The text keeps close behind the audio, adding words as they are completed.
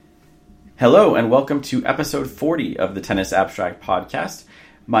Hello and welcome to episode 40 of the Tennis Abstract podcast.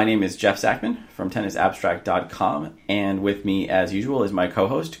 My name is Jeff Sackman from tennisabstract.com, and with me as usual is my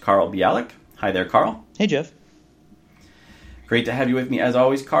co-host Carl Bialik. Hi there, Carl. Hey, Jeff. Great to have you with me as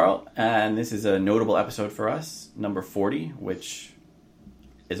always, Carl. And this is a notable episode for us, number 40, which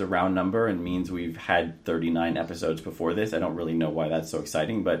is a round number and means we've had 39 episodes before this. I don't really know why that's so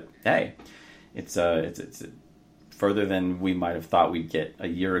exciting, but hey, it's further than we might have thought we'd get a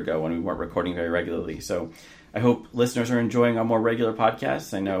year ago when we weren't recording very regularly. So I hope listeners are enjoying our more regular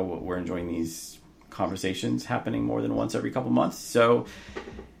podcasts. I know we're enjoying these conversations happening more than once every couple months. So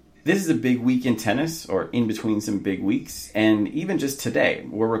this is a big week in tennis, or in between some big weeks. And even just today,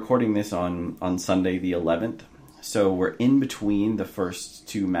 we're recording this on Sunday the 11th. So we're in between the first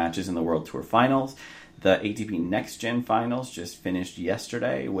two matches in the World Tour Finals. The ATP Next Gen Finals just finished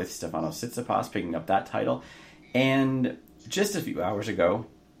yesterday with Stefanos Tsitsipas picking up that title. And just a few hours ago,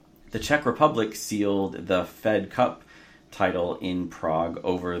 the Czech Republic sealed the Fed Cup title in Prague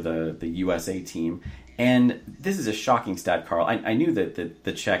over the USA team. And this is a shocking stat, Carl. I knew that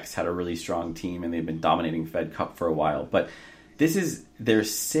the Czechs had a really strong team and they've been dominating Fed Cup for a while. But this is their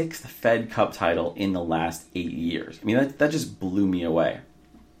sixth Fed Cup title in the last 8 years. I mean, that just blew me away.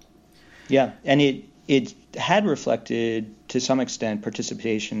 Yeah, and it had reflected, to some extent,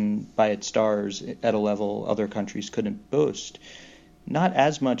 participation by its stars at a level other countries couldn't boast. Not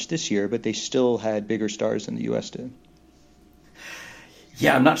as much this year, but they still had bigger stars than the U.S. did.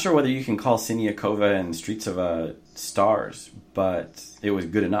 Yeah, I'm not sure whether you can call Siniakova and Strycova stars, but it was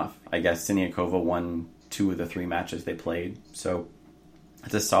good enough. I guess Siniakova won 2 of the 3 matches they played, so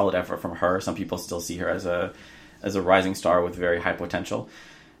it's a solid effort from her. Some people still see her as a rising star with very high potential.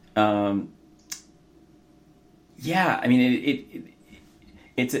 Yeah, I mean,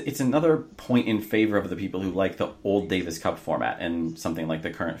 it's another point in favor of the people who like the old Davis Cup format and something like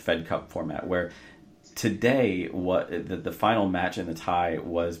the current Fed Cup format, where today the final match in the tie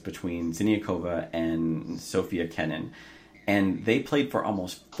was between Siniakova and Sofia Kenin, and they played for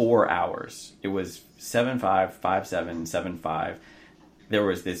almost 4 hours. It was 7-5, 5-7, 7-5. There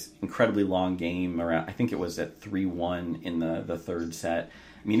was this incredibly long game around, I think it was at 3-1 in the third set.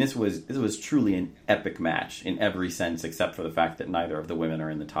 I mean, this was truly an epic match in every sense, except for the fact that neither of the women are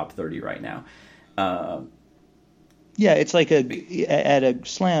in the top 30 right now. Yeah, it's like at a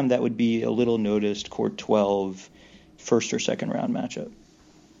slam that would be a little noticed court 12 first or second round matchup.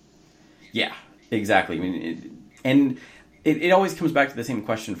 Yeah, exactly. I mean, it always comes back to the same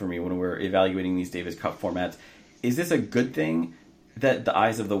question for me when we're evaluating these Davis Cup formats. Is this a good thing that the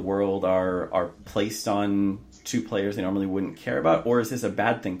eyes of the world are placed on two players they normally wouldn't care about, or is this a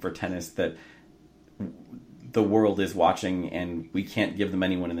bad thing for tennis that the world is watching and we can't give them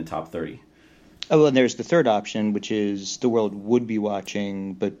anyone in the top 30? Oh, well, and there's the third option, which is the world would be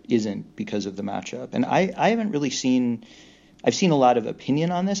watching but isn't because of the matchup. And I haven't really seen – I've seen a lot of opinion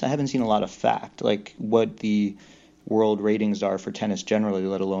on this. I haven't seen a lot of fact, like what the world ratings are for tennis generally,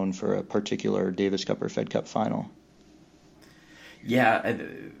 let alone for a particular Davis Cup or Fed Cup final. Yeah,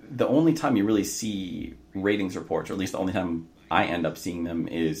 the only time you really see ratings reports, or at least the only time I end up seeing them,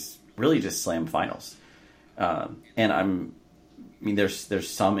 is really just slam finals. And there's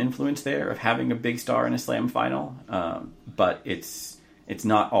some influence there of having a big star in a slam final, but it's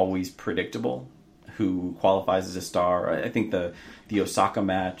not always predictable who qualifies as a star. I think the Osaka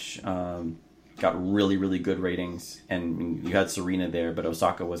match got really, really good ratings, and you had Serena there, but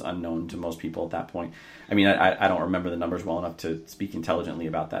Osaka was unknown to most people at that point. I mean, I don't remember the numbers well enough to speak intelligently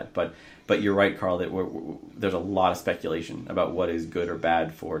about that, but you're right, Carl, that there's a lot of speculation about what is good or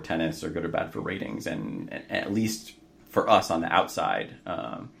bad for tennis or good or bad for ratings, and at least for us on the outside,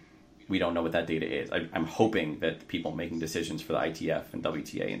 we don't know what that data is. I'm hoping that people making decisions for the ITF and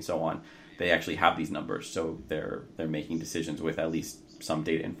WTA and so on, they actually have these numbers, so they're making decisions with at least some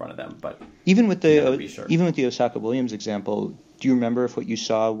data in front of them. But even with the Osaka Williams example, do you remember if what you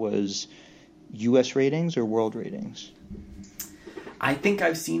saw was U.S. ratings or world ratings? I think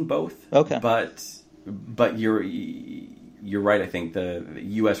I've seen both. Okay, but you're right. I think the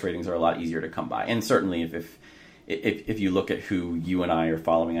U.S. ratings are a lot easier to come by, and certainly if you look at who you and I are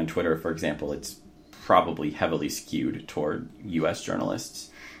following on Twitter, for example, it's probably heavily skewed toward U.S. journalists.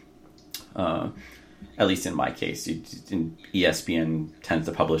 At least in my case, ESPN tends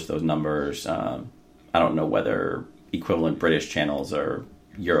to publish those numbers. I don't know whether equivalent British channels or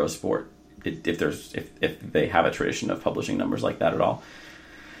Eurosport, if they have a tradition of publishing numbers like that at all.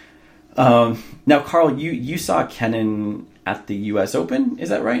 Now, Carl, you saw Kenin at the U.S. Open, is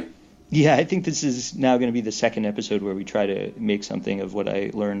that right? Yeah, I think this is now going to be the second episode where we try to make something of what I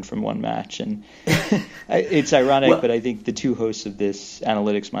learned from one match. And it's ironic, Well, but I think the two hosts of this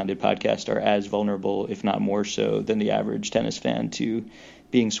analytics-minded podcast are as vulnerable, if not more so, than the average tennis fan to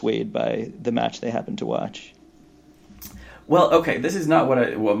being swayed by the match they happen to watch. well, okay. This is not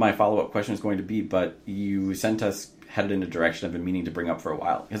what my follow-up question is going to be, but you sent us headed in a direction I've been meaning to bring up for a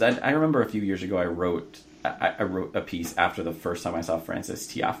while. Because I remember a few years ago I wrote a piece after the first time I saw Frances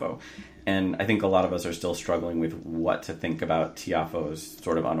Tiafoe, and I think a lot of us are still struggling with what to think about Tiafoe's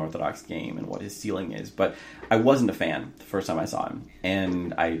sort of unorthodox game and what his ceiling is. But I wasn't a fan the first time I saw him,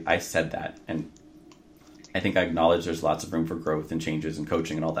 and I said that, and I think I acknowledge there's lots of room for growth and changes and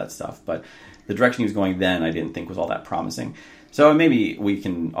coaching and all that stuff. But the direction he was going then, I didn't think was all that promising. So maybe we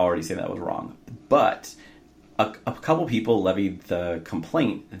can already say that was wrong. But a couple people levied the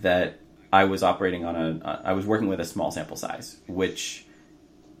complaint that I was operating on I was working with a small sample size, which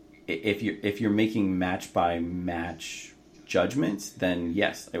if you're making match by match judgments, then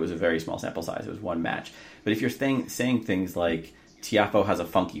yes, it was a very small sample size. It was one match. But if you're saying things like Tiafoe has a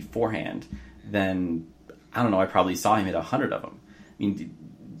funky forehand, then I don't know. I probably saw him hit 100 of them. I mean,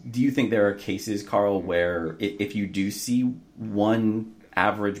 do you think there are cases, Carl, where if you do see one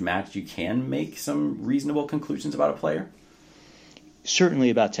average match, you can make some reasonable conclusions about a player?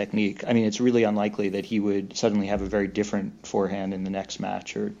 Certainly about technique. I mean, it's really unlikely that he would suddenly have a very different forehand in the next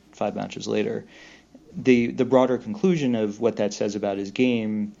match or 5 matches later. The broader conclusion of what that says about his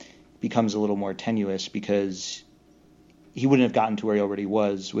game becomes a little more tenuous, because he wouldn't have gotten to where he already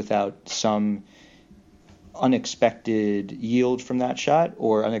was without some unexpected yield from that shot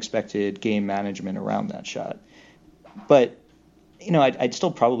or unexpected game management around that shot. But I'd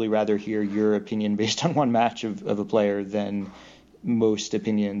still probably rather hear your opinion based on one match of a player than most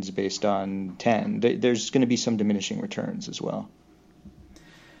opinions based on 10. There's going to be some diminishing returns as well.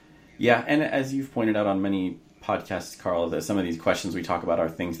 Yeah, and as you've pointed out on many podcasts, Carl, that some of these questions we talk about are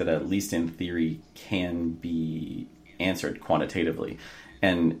things that at least in theory can be answered quantitatively.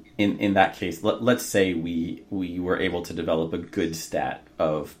 And in that case, let's say we were able to develop a good stat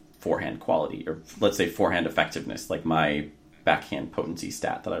of forehand quality, or let's say forehand effectiveness, like my backhand potency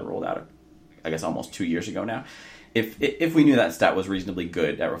stat that I rolled out, I guess, almost 2 years ago now. If we knew that stat was reasonably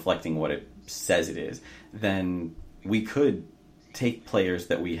good at reflecting what it says it is, then we could take players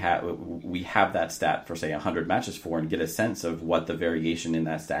that we have that stat for, say, 100 matches for, and get a sense of what the variation in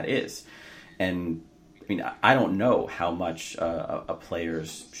that stat is. And I mean, I don't know how much a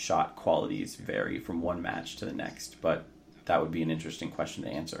player's shot qualities vary from one match to the next, but that would be an interesting question to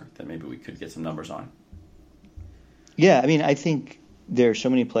answer that maybe we could get some numbers on. Yeah, I mean, I think there are so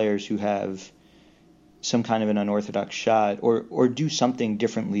many players who have some kind of an unorthodox shot or do something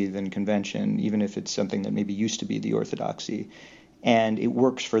differently than convention, even if it's something that maybe used to be the orthodoxy. And it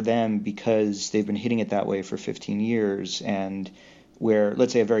works for them because they've been hitting it that way for 15 years. And where,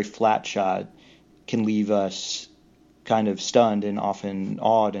 let's say, a very flat shot can leave us kind of stunned and often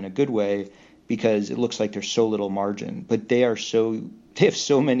awed in a good way, because it looks like there's so little margin. But they have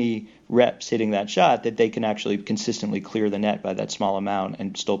so many reps hitting that shot that they can actually consistently clear the net by that small amount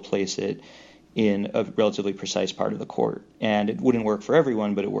and still place it in a relatively precise part of the court. And it wouldn't work for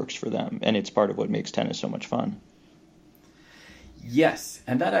everyone, but it works for them. And it's part of what makes tennis so much fun. Yes,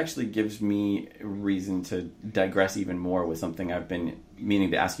 and that actually gives me reason to digress even more with something I've been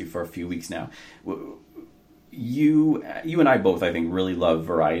meaning to ask you for a few weeks now. You and I both, I think, really love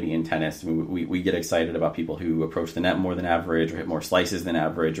variety in tennis. I mean, we get excited about people who approach the net more than average, or hit more slices than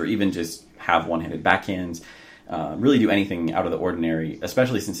average, or even just have one-handed backhands. Really do anything out of the ordinary,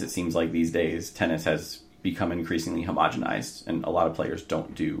 especially since it seems like these days tennis has become increasingly homogenized, and a lot of players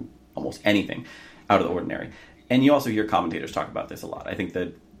don't do almost anything out of the ordinary. And you also hear commentators talk about this a lot. I think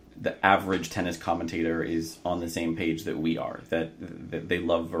that the average tennis commentator is on the same page that we are, that they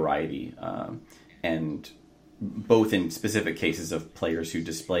love variety, and both in specific cases of players who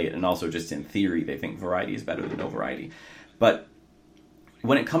display it, and also just in theory, they think variety is better than no variety. But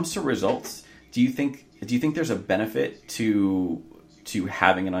when it comes to results, do you think there's a benefit to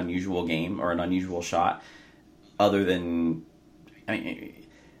having an unusual game or an unusual shot, other than, I mean,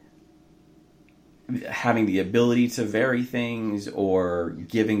 having the ability to vary things or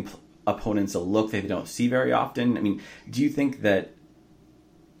giving opponents a look that they don't see very often? I mean, do you think that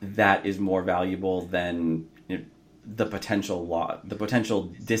is more valuable than the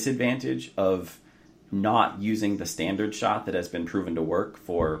potential disadvantage of not using the standard shot that has been proven to work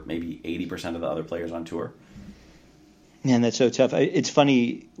for maybe 80% of the other players on tour? Man, that's so tough. It's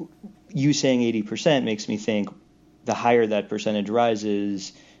funny, you saying 80% makes me think the higher that percentage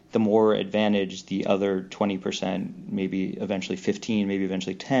rises, the more advantage the other 20%, maybe eventually 15, maybe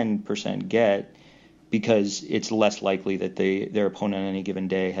eventually 10% get, because it's less likely that their opponent on any given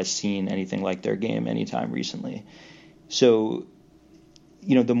day has seen anything like their game anytime recently. So,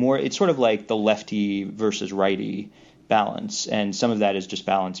 the more, it's sort of like the lefty versus righty balance, and some of that is just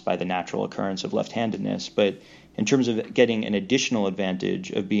balanced by the natural occurrence of left-handedness. But in terms of getting an additional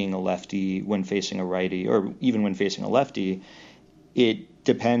advantage of being a lefty when facing a righty, or even when facing a lefty, it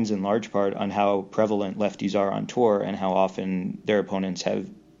depends in large part on how prevalent lefties are on tour and how often their opponents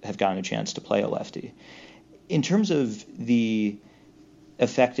have gotten a chance to play a lefty. In terms of the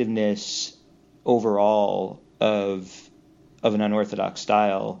effectiveness overall of an unorthodox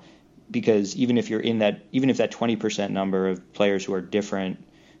style, because even if that 20% number of players who are different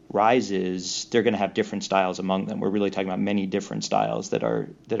rises, they're going to have different styles among them. We're really talking about many different styles that are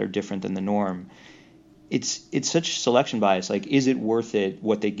different than the norm. It's such selection bias. Like, is it worth it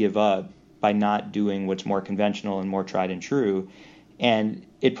what they give up by not doing what's more conventional and more tried and true? And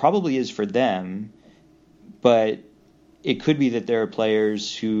it probably is for them, but it could be that there are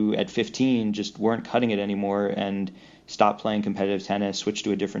players who at 15 just weren't cutting it anymore and stopped playing competitive tennis, switched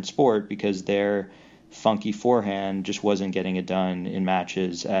to a different sport because their funky forehand just wasn't getting it done in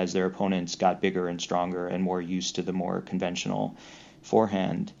matches as their opponents got bigger and stronger and more used to the more conventional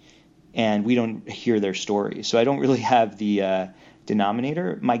forehand. And we don't hear their story. So I don't really have the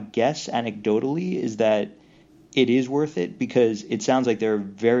denominator. My guess anecdotally is that it is worth it, because it sounds like there are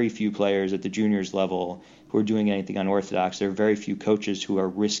very few players at the juniors level who are doing anything unorthodox. There are very few coaches who are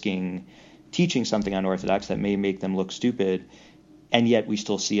risking teaching something unorthodox that may make them look stupid. And yet we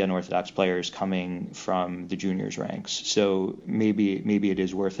still see unorthodox players coming from the juniors ranks. So maybe it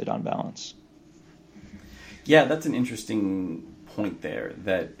is worth it on balance. Yeah, that's an interesting point there,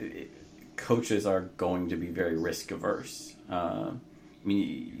 that coaches are going to be very risk averse.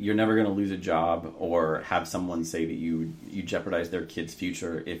 You're never going to lose a job or have someone say that you jeopardize their kid's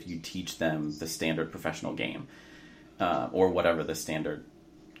future if you teach them the standard professional game, or whatever the standard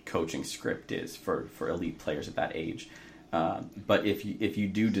coaching script is for elite players at that age. But if you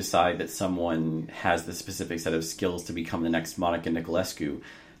do decide that someone has the specific set of skills to become the next Monica Niculescu,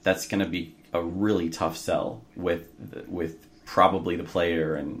 that's going to be a really tough sell with probably the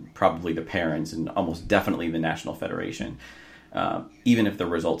player and probably the parents and almost definitely the National Federation, even if the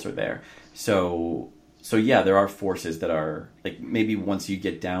results are there. So yeah, there are forces that are, like, maybe once you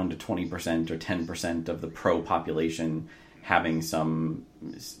get down to 20% or 10% of the pro population having some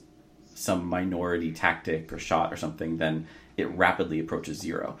minority tactic or shot or something, then it rapidly approaches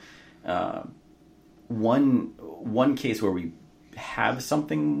zero. One case where we have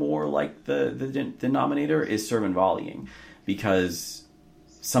something more like the denominator is serve and volleying, because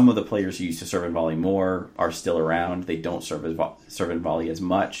some of the players who used to serve and volley more are still around. They don't serve and volley as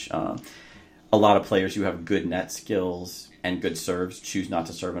much. A lot of players who have good net skills and good serves choose not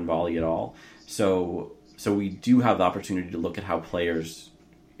to serve and volley at all. So we do have the opportunity to look at how players,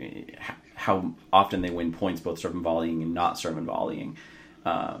 how often they win points, both serve and volleying and not serve and volleying.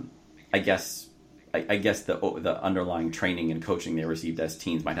 I guess the underlying training and coaching they received as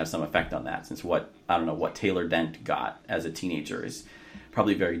teens might have some effect on that, since what Taylor Dent got as a teenager is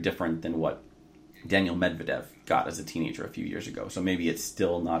probably very different than what Daniel Medvedev got as a teenager a few years ago. So maybe it's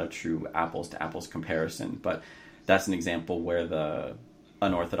still not a true apples to apples comparison, but that's an example where the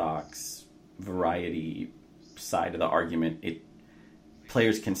unorthodox variety side of the argument,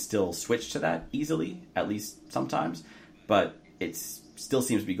 players can still switch to that easily, at least sometimes, but it still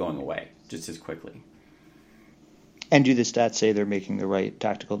seems to be going away just as quickly. And do the stats say they're making the right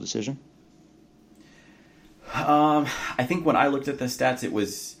tactical decision? I think when I looked at the stats,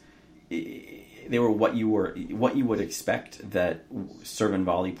 they were what you would expect, that serve and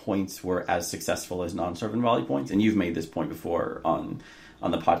volley points were as successful as non-serve and volley points. And you've made this point before on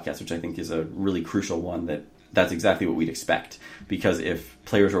the podcast, which I think is a really crucial one, that's exactly what we'd expect. Because if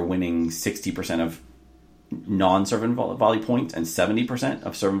players are winning 60% of non-serve and volley points and 70%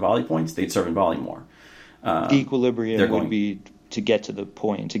 of serve and volley points, they'd serve and volley more. The equilibrium would be to get to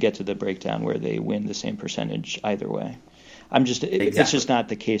the breakdown where they win the same percentage either way. It's just not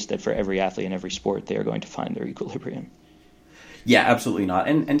the case that for every athlete in every sport they are going to find their equilibrium. Yeah, absolutely not.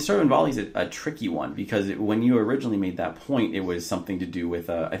 And serve and volley is a tricky one, because when you originally made that point, it was something to do with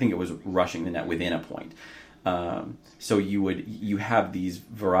I think it was rushing the net within a point. So you have these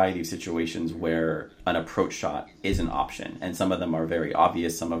variety of situations where an approach shot is an option, and some of them are very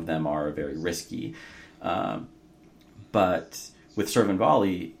obvious, some of them are very risky. But with serve and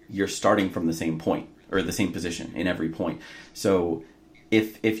volley, you're starting from the same point or the same position in every point. So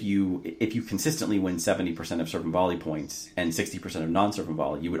if you consistently win 70% of serve and volley points and 60% of non-serve and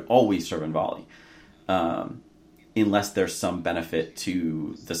volley, you would always serve and volley, unless there's some benefit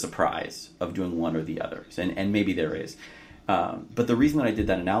to the surprise of doing one or the other, and maybe there is. But the reason that I did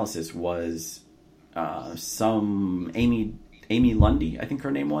that analysis was some Amy Lundy, I think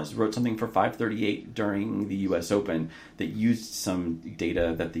her name was, wrote something for 538 during the U.S. Open that used some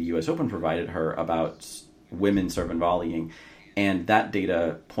data that the U.S. Open provided her about women serve and volleying. And that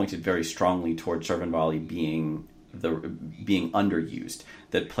data pointed very strongly towards serve and volley being underused,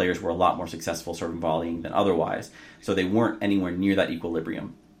 that players were a lot more successful serve and volleying than otherwise. So they weren't anywhere near that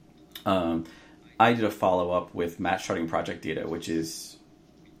equilibrium. I did a follow-up with Match Charting Project data, which is,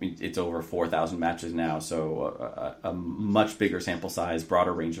 it's over 4,000 matches now, so a much bigger sample size,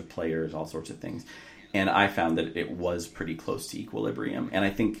 broader range of players, all sorts of things. And I found that it was pretty close to equilibrium. And I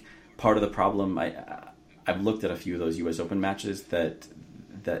think part of the problem, I've looked at a few of those U.S. Open matches that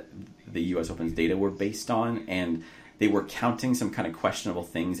the U.S. Open's data were based on, and they were counting some kind of questionable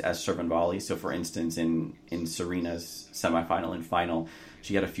things as serve and volley. So, for instance, in Serena's semifinal and final,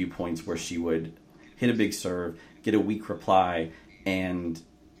 she had a few points where she would hit a big serve, get a weak reply, and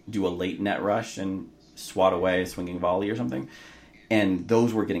do a late net rush and swat away a swinging volley or something. And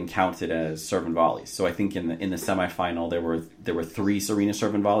those were getting counted as serve and volleys. So I think in the semifinal there were 3 Serena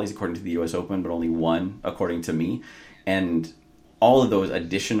serve and volleys according to the U.S. Open, but only 1 according to me. And all of those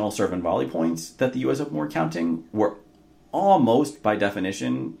additional serve and volley points that the U.S. Open were counting were almost by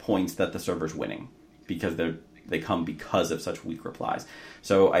definition points that the server's winning, because they come because of such weak replies.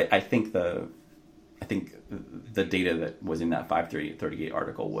 So I think the data that was in that 538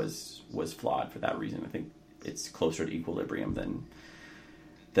 article was flawed for that reason. I think it's closer to equilibrium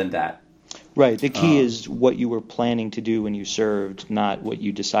than that. Right. The key is what you were planning to do when you served, not what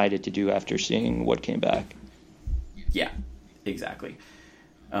you decided to do after seeing what came back. Yeah, exactly.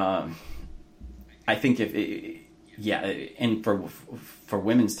 I think and for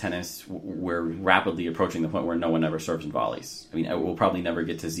women's tennis, we're rapidly approaching the point where no one ever serves in volleys. I mean, we'll probably never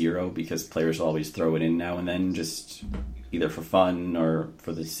get to 0 because players will always throw it in now and then, just either for fun or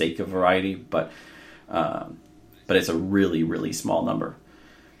for the sake of variety. But it's a really, really small number.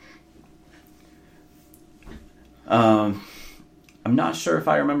 I'm not sure if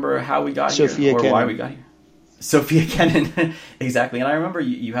I remember how we got Sofia here or Kenin. why we got here. Sofia Kenin, exactly. And I remember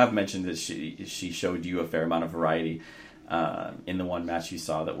you have mentioned that she showed you a fair amount of variety in the one match you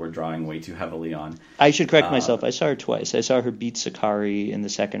saw that we're drawing way too heavily on. I should correct myself. I saw her twice. I saw her beat Sakari in the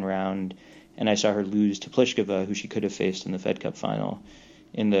second round, and I saw her lose to Pliskova, who she could have faced in the Fed Cup final,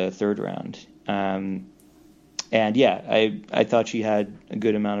 in the third round. And yeah, I thought she had a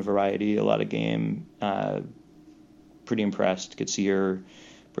good amount of variety, a lot of game. Pretty impressed. Could see her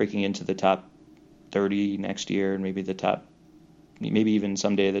breaking into the top 30 next year, and maybe even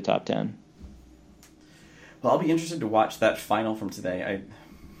someday the top 10. Well, I'll be interested to watch that final from today.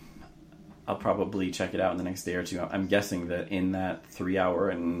 I'll probably check it out in the next day or two. I'm guessing that in that 3-hour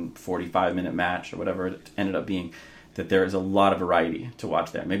and 45-minute match, or whatever it ended up being, that there is a lot of variety to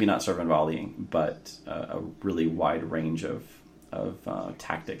watch there. Maybe not serve and volleying, but a really wide range of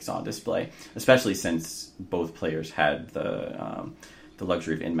tactics on display, especially since both players had the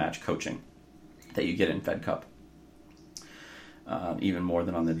luxury of in-match coaching that you get in Fed Cup, even more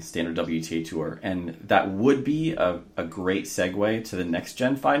than on the standard WTA Tour. And that would be a great segue to the Next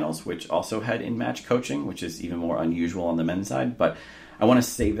Gen Finals, which also had in-match coaching, which is even more unusual on the men's side. But I want to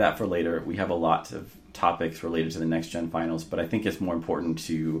save that for later. We have a lot of topics related to the Next Gen Finals, but I think it's more important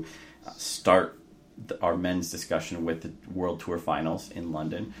to start our men's discussion with the World Tour Finals in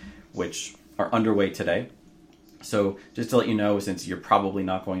London, which are underway today. So just to let you know, since you're probably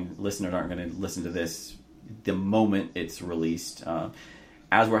listeners aren't going to listen to this the moment it's released,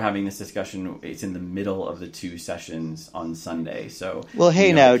 as we're having this discussion, it's in the middle of the 2 sessions on Sunday. So, well,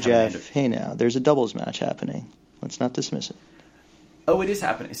 hey now, Jeff. Hey now, there's a doubles match happening. Let's not dismiss it. Oh, it is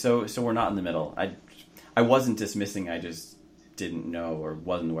happening. So we're not in the middle. I wasn't dismissing. I just didn't know or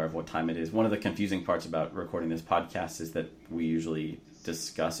wasn't aware of what time it is. One of the confusing parts about recording this podcast is that we usually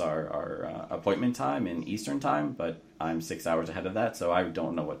discuss our appointment time in Eastern time, but I'm 6 hours ahead of that, so I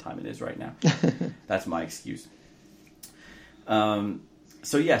don't know what time it is right now. That's my excuse.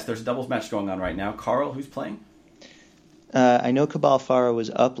 So yes, there's a doubles match going on right now. Carl, who's playing? I know Cabal Farah was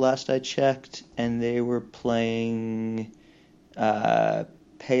up last I checked, and they were playing Peja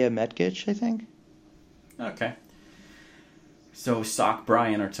Metkic, I think. Okay. So Sock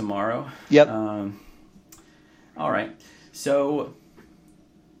Bryan are tomorrow. Yep. All right. So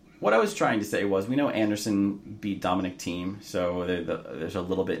what I was trying to say was, we know Anderson beat Dominic Thiem, so there's a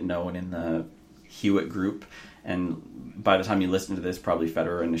little bit known in the Hewitt group. And by the time you listen to this, probably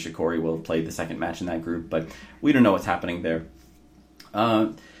Federer and Nishikori will have played the second match in that group, but we don't know what's happening there.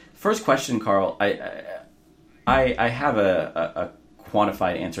 First question, Carl. I have a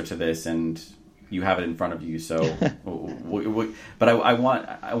quantified answer to this, and you have it in front of you. So, but I want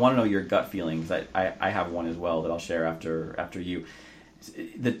to know your gut feelings. I have one as well that I'll share after you.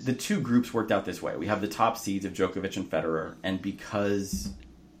 The two groups worked out this way. We have the top seeds of Djokovic and Federer, and because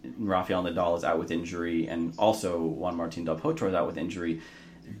Rafael Nadal is out with injury, and also Juan Martín del Potro is out with injury,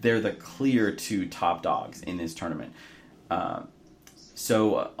 they're the clear two top dogs in this tournament.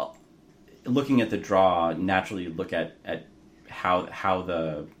 So looking at the draw, naturally you look at how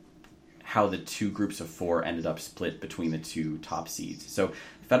the two groups of four ended up split between the two top seeds. So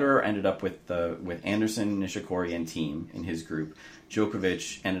Federer ended up with Anderson, Nishikori, and Thiem in his group.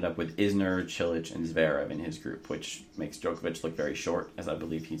 Djokovic ended up with Isner, Cilic, and Zverev in his group, which makes Djokovic look very short, as I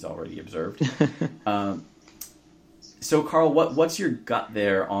believe he's already observed. So, Carl, what's your gut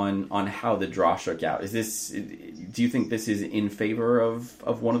there on how the draw shook out? Do you think this is in favor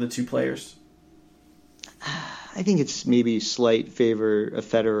of one of the two players? I think it's maybe slight favor of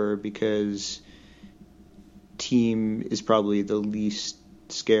Federer because Thiem is probably the least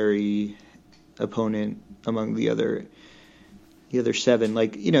scary opponent among the other seven.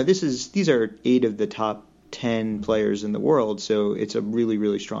 Like, these are 8 of the top 10 players in the world, so it's a really,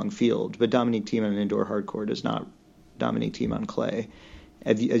 really strong field. But Dominic Thiem on an indoor hard court is not Dominic Thiem on clay.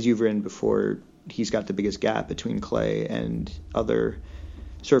 As you've written before, he's got the biggest gap between clay and other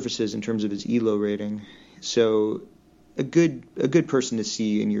surfaces in terms of his ELO rating. So a good person to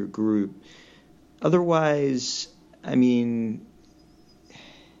see in your group. Otherwise, I mean,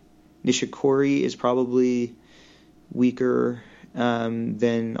 Nishikori is probably weaker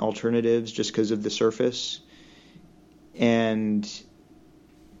than alternatives just because of the surface. And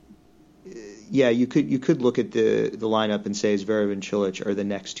yeah, you could look at the lineup and say Zverev and Cilic are the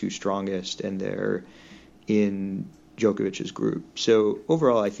next two strongest, and they're in Djokovic's group. So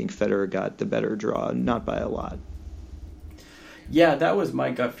overall, I think Federer got the better draw, not by a lot. Yeah, that was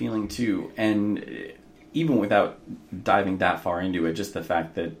my gut feeling too. And even without diving that far into it, just the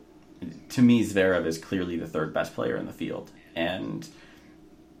fact that, to me, Zverev is clearly the third best player in the field, and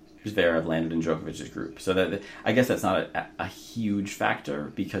Zverev landed in Djokovic's group. So that, I guess that's not a huge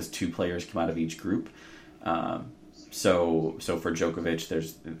factor because two players come out of each group. So for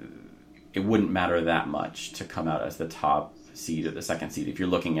Djokovic, it wouldn't matter that much to come out as the top seed or the second seed if you're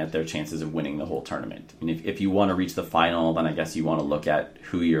looking at their chances of winning the whole tournament. I mean, if you want to reach the final, then I guess you want to look at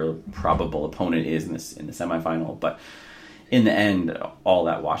who your probable opponent is in the semifinal. But in the end, all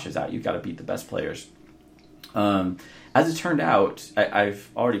that washes out. You've got to beat the best players. As it turned out, I've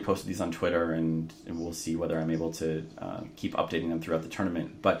already posted these on Twitter, and we'll see whether I'm able to keep updating them throughout the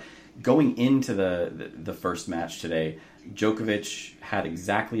tournament. But going into the first match today, Djokovic had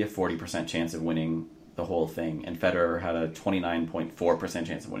exactly a 40% chance of winning the whole thing, and Federer had a 29.4%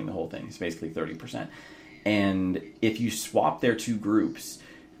 chance of winning the whole thing. It's basically 30%. And if you swap their two groups,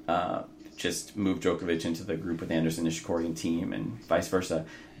 just move Djokovic into the group with Anderson, Nishikori, and Thiem, and vice versa,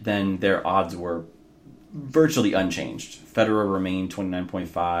 then their odds were virtually unchanged. Federer remained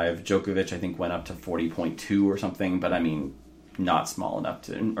 29.5. Djokovic, I think, went up to 40.2 or something, but I mean, not small enough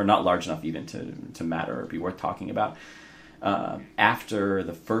or not large enough even to matter or be worth talking about. After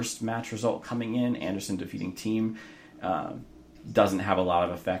the first match result coming in, Anderson defeating Thiem doesn't have a lot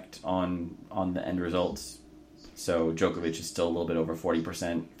of effect on the end results. So Djokovic is still a little bit over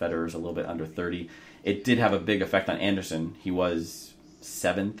 40%. Federer is a little bit under 30%. It did have a big effect on Anderson. He was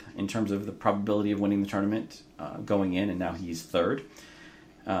 7th in terms of the probability of winning the tournament going in, and now he's 3rd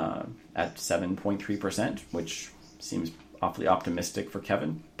at 7.3%, which seems awfully optimistic for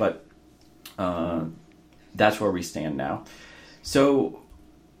Kevin. But that's where we stand now. So,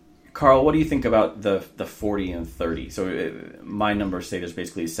 Carl, what do you think about the 40 and 30? So my numbers say there's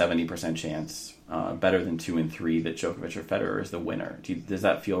basically a 70% chance, better than 2 and 3, that Djokovic or Federer is the winner. Does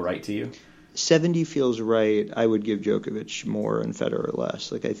that feel right to you? 70 feels right. I would give Djokovic more and Federer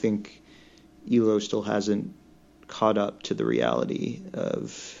less. Like, I think ELO still hasn't caught up to the reality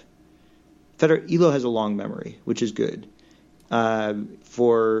of Federer. ELO has a long memory, which is good.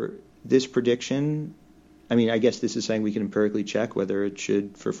 For this prediction, I mean, I guess this is something we can empirically check whether it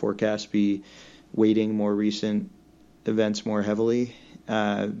should, for forecasts, be weighting more recent events more heavily.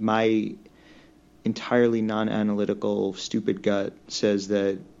 My entirely non-analytical, stupid gut says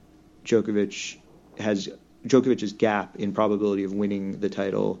that Djokovic's gap in probability of winning the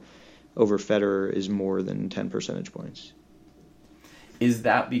title over Federer is more than 10 percentage points. Is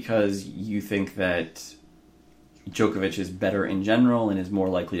that because you think that Djokovic is better in general and is more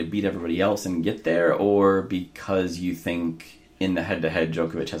likely to beat everybody else and get there, or because you think in the head-to-head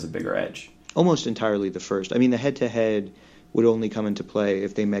Djokovic has a bigger edge? Almost entirely the first. I mean, the head-to-head would only come into play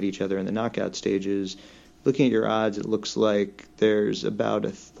if they met each other in the knockout stages. Looking at your odds, it looks like there's about a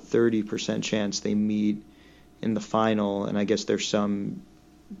 30% chance they meet in the final, and I guess there's some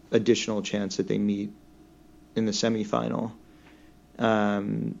additional chance that they meet in the semifinal.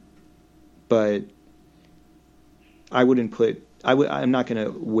 But I wouldn't put... I'm not going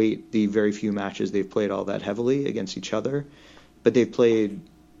to weight the very few matches they've played all that heavily against each other, but they've played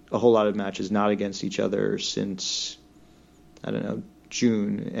a whole lot of matches not against each other since, I don't know,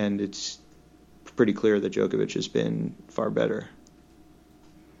 June, and it's pretty clear that Djokovic has been far better.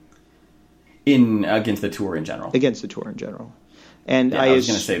 Against the tour in general? Against the tour in general. And yeah, I was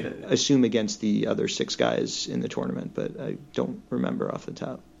going to say that. Assume against the other 6 guys in the tournament, but I don't remember off the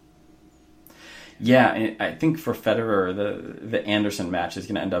top. Yeah, I think for Federer, the Anderson match is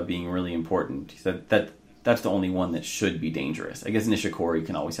going to end up being really important. That's the only one that should be dangerous. I guess Nishikori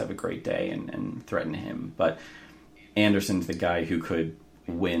can always have a great day and threaten him, but Anderson's the guy who could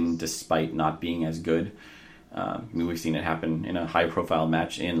win despite not being as good. I mean, we've seen it happen in a high-profile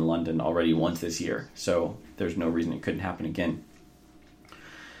match in London already once this year, so there's no reason it couldn't happen again.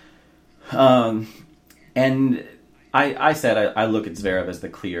 And I said I look at Zverev as the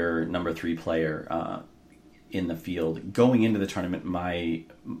clear number 3 player in the field. Going into the tournament, my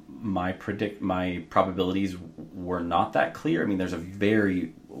probabilities were not that clear. I mean,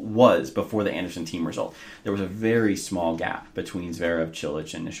 before the Anderson team result, there was a very small gap between Zverev,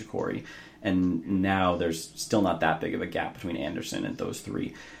 Cilic, and Nishikori. And now there's still not that big of a gap between Anderson and those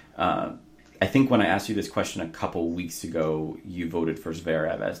 3. I think when I asked you this question a couple weeks ago, you voted for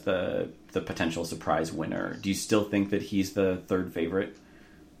Zverev as the potential surprise winner. Do you still think that he's the third favorite?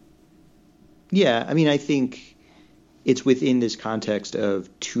 Yeah, I mean, I think it's within this context of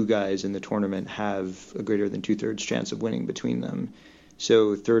 2 guys in the tournament have a greater than 2/3 chance of winning between them.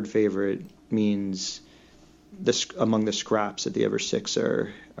 So third favorite means among the scraps that the other 6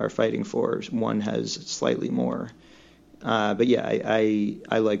 are fighting for, one has slightly more. But yeah,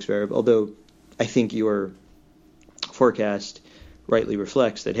 I like Zverev, although I think your forecast rightly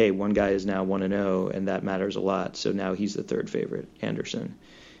reflects that, hey, one guy is now 1-0, and that matters a lot, so now he's the third favorite, Anderson.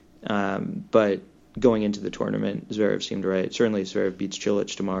 But going into the tournament, Zverev seemed right. Certainly Zverev beats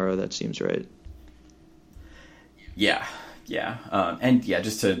Cilic tomorrow, that seems right. Yeah. And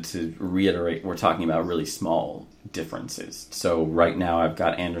just to reiterate, we're talking about really small differences. So right now I've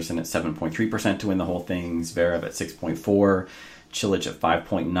got Anderson at 7.3% to win the whole thing, Zverev at 6.4%, Cilic at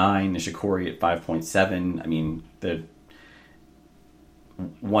 5.9%, Nishikori at 5.7%. I mean, the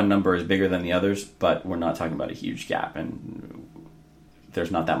one number is bigger than the others, but we're not talking about a huge gap, and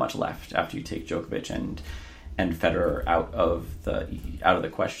there's not that much left after you take Djokovic and Federer out of the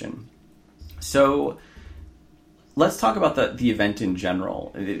question. So let's talk about the event in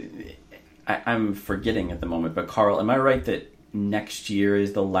general. I'm forgetting at the moment, but Carl, am I right that next year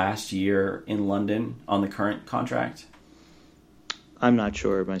is the last year in London on the current contract? I'm not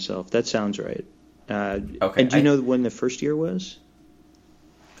sure myself. That sounds right. Okay. And do you know when the first year was?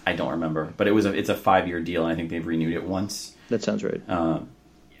 I don't remember, but it's a 5-year deal, and I think they've renewed it once. That sounds right.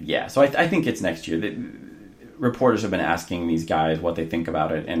 Yeah, so I think it's next year. Reporters have been asking these guys what they think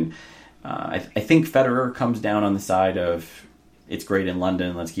about it, and I think Federer comes down on the side of it's great in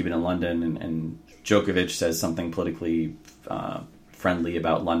London, let's keep it in London, and Djokovic says something politically friendly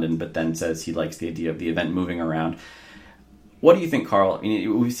about London, but then says he likes the idea of the event moving around. What do you think, Carl? I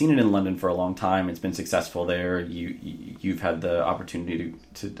mean, we've seen it in London for a long time. It's been successful there. You've had the opportunity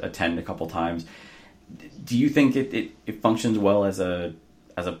to attend a couple times. Do you think it functions well as a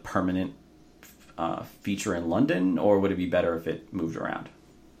permanent feature in London, or would it be better if it moved around?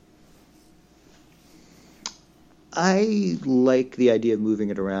 I like the idea of moving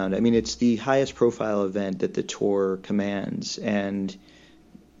it around. I mean, it's the highest profile event that the tour commands, and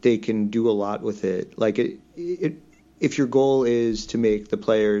they can do a lot with it. Like if your goal is to make the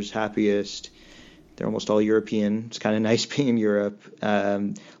players happiest, they're almost all European. It's kind of nice being in Europe.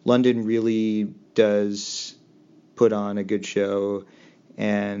 London really does put on a good show,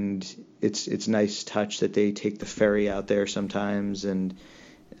 and it's a nice touch that they take the ferry out there sometimes, and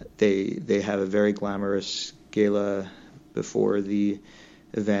they have a very glamorous gala before the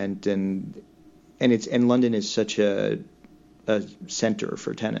event, and London is such a center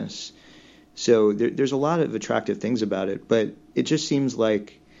for tennis. So there's a lot of attractive things about it, but it just seems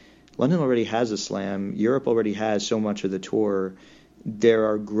like London already has a slam. Europe already has so much of the tour. There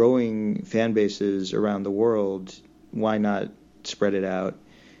are growing fan bases around the world. Why not spread it out?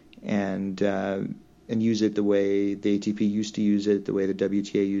 And and use it the way the ATP used to use it, the way the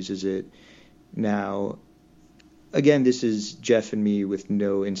WTA uses it now. Again, this is Jeff and me with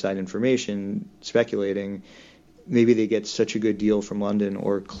no inside information speculating. Maybe they get such a good deal from London,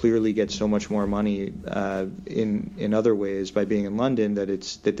 or clearly get so much more money in other ways by being in London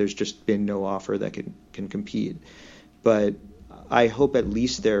that there's just been no offer that can compete. But I hope at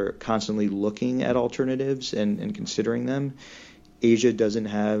least they're constantly looking at alternatives and considering them. Asia doesn't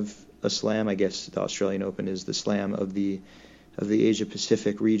have a slam. I guess the Australian Open is the slam of the Asia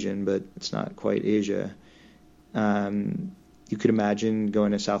Pacific region, but it's not quite Asia. You could imagine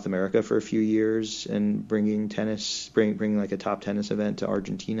going to South America for a few years and bringing like a top tennis event to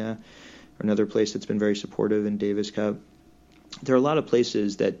Argentina, or another place that's been very supportive in Davis Cup. There are a lot of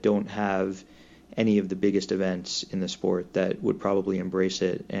places that don't have any of the biggest events in the sport that would probably embrace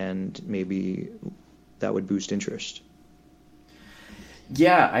it, and maybe that would boost interest.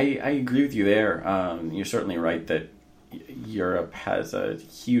 Yeah, I agree with you there. You're certainly right that Europe has a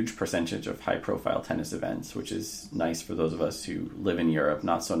huge percentage of high-profile tennis events, which is nice for those of us who live in Europe.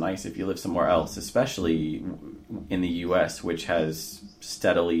 Not so nice if you live somewhere else, especially in the U.S., which has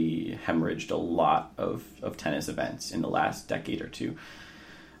steadily hemorrhaged a lot of tennis events in the last decade or two.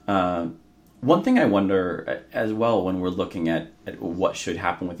 One thing I wonder as well when we're looking at what should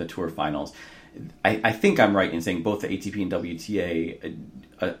happen with the Tour Finals, I think I'm right in saying both the ATP and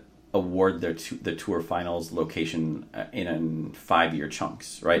WTA award the Tour Finals location in 5-year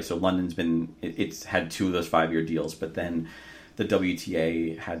chunks, right? So London's it's had 2 of those 5-year deals, but then the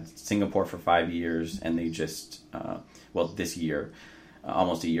WTA had Singapore for 5 years, and they just, this year,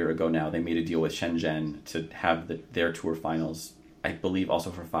 almost a year ago now, they made a deal with Shenzhen to have their Tour Finals, I believe, also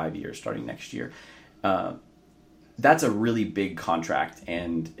for 5 years starting next year. That's a really big contract,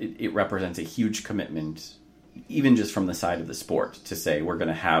 and it represents a huge commitment, even just from the side of the sport, to say we're going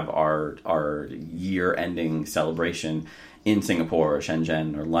to have our year-ending celebration in Singapore or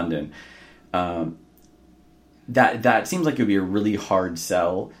Shenzhen or London. That seems like it would be a really hard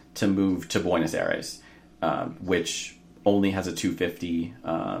sell to move to Buenos Aires, which only has a 250.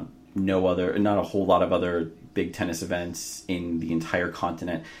 Not a whole lot of other big tennis events in the entire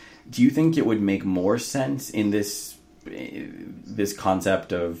continent. Do you think it would make more sense in this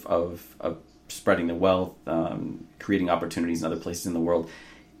concept of spreading the wealth, creating opportunities in other places in the world,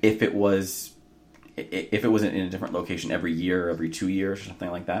 if it wasn't in a different location every year, every 2 years, or something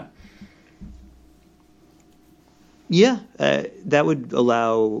like that? Yeah, that would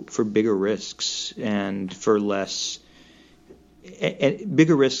allow for bigger risks and for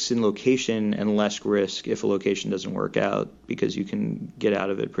bigger risks in location and less risk if a location doesn't work out, because you can get out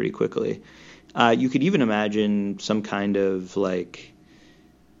of it pretty quickly. You could even imagine some kind of like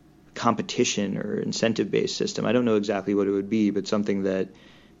competition or incentive-based system. I don't know exactly what it would be, but something that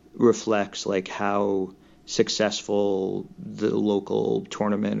reflects like how successful the local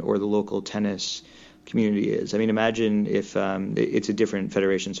tournament or the local tennis community is. I mean, imagine if it's a different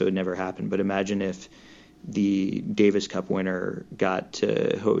federation, so it never happened, but imagine if the Davis Cup winner got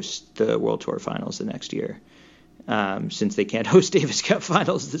to host the World Tour Finals the next year, since they can't host Davis Cup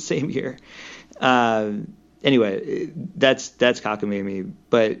Finals the same year. Anyway, that's cockamamie,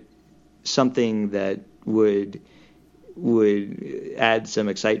 but something that would add some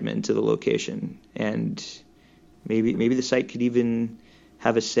excitement to the location, and maybe the site could even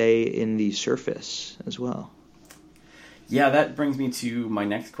have a say in the surface as well. Yeah, that brings me to my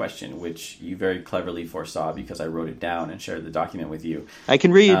next question, which you very cleverly foresaw because I wrote it down and shared the document with you. I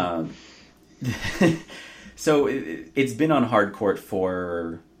can read. So it's been on hard court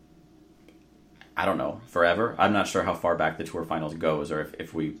for, I don't know, forever. I'm not sure how far back the Tour Finals goes, or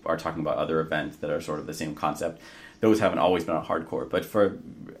if we are talking about other events that are sort of the same concept. Those haven't always been on hard court, but for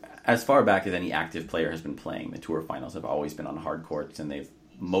as far back as any active player has been playing, the Tour Finals have always been on hard courts, and they've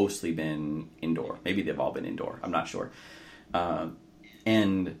mostly been indoor. Maybe they've all been indoor. I'm not sure.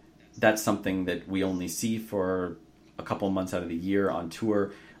 And that's something that we only see for a couple months out of the year on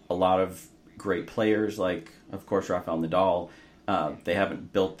tour. A lot of great players, like, of course, Rafael Nadal, they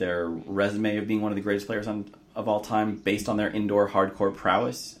haven't built their resume of being one of the greatest players of all time based on their indoor hardcore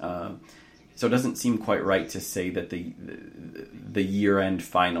prowess. So it doesn't seem quite right to say that the year-end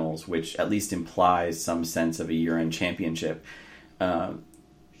finals, which at least implies some sense of a year-end championship,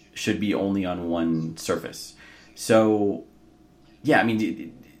 should be only on one surface. So, yeah, I mean,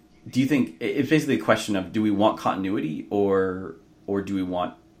 do you think it's basically a question of, do we want continuity or do we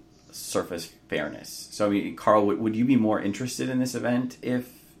want surface fairness? So, I mean, Carl, would you be more interested in this event if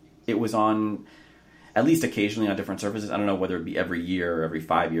it was on at least occasionally on different surfaces? I don't know whether it'd be every year or every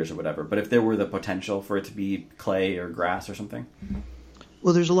 5 years or whatever, but if there were the potential for it to be clay or grass or something?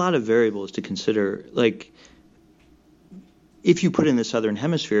 Well, there's a lot of variables to consider. Like, if you put in the Southern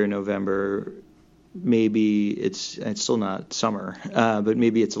Hemisphere in November, maybe it's still not summer, but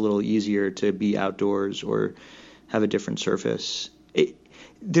maybe it's a little easier to be outdoors or have a different surface.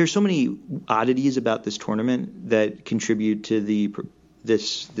 There's so many oddities about this tournament that contribute to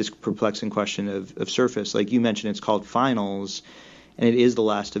this perplexing question of surface. Like you mentioned, it's called finals, and it is the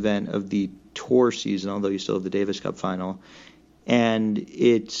last event of the tour season, although you still have the Davis Cup final. And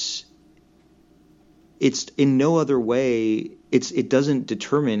it's in no other way, it doesn't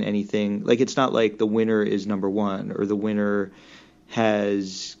determine anything. Like, it's not like the winner is number one, or the winner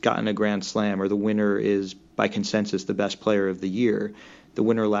has gotten a Grand Slam, or the winner is by consensus the best player of the year. The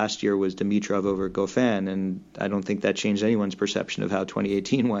winner last year was Dimitrov over Goffin, and I don't think that changed anyone's perception of how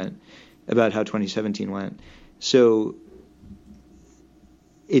 2018 went, about how 2017 went. So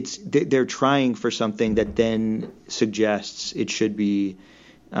they're trying for something that then suggests it should be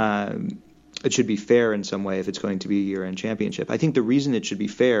fair in some way if it's going to be a year-end championship. I think the reason it should be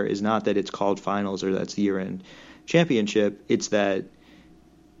fair is not that it's called finals or that's the year-end championship. It's that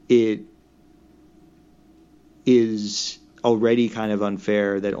it is already kind of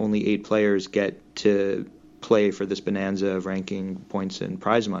unfair that only 8 players get to play for this bonanza of ranking points and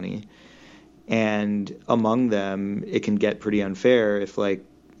prize money. And among them, it can get pretty unfair if, like,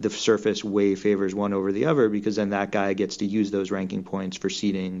 the surface way favors one over the other, because then that guy gets to use those ranking points for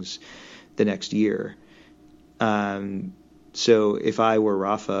seedings the next year. So if I were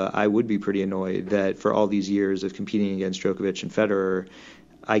Rafa, I would be pretty annoyed that for all these years of competing against Djokovic and Federer,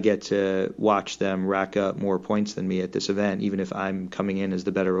 I get to watch them rack up more points than me at this event, even if I'm coming in as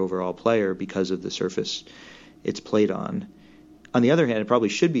the better overall player because of the surface it's played on. On the other hand, it probably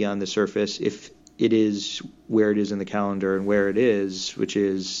should be on the surface if it is where it is in the calendar and where it is, which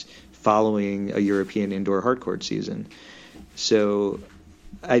is following a European indoor hardcourt season. So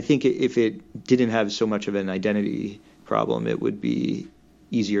I think if it didn't have so much of an identity problem, it would be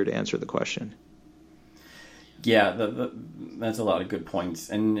easier to answer the question. Yeah, that's a lot of good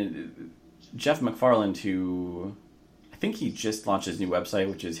points. And Jeff McFarland, who I think he just launched his new website,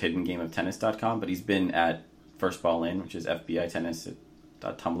 which is hiddengameoftennis.com, but he's been at First Ball In, which is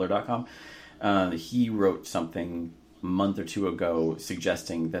fbitennis.tumblr.com. He wrote something a month or two ago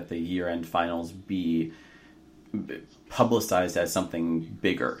suggesting that the year-end finals be publicized as something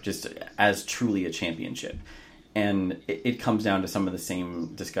bigger, just as truly a championship. And it comes down to some of the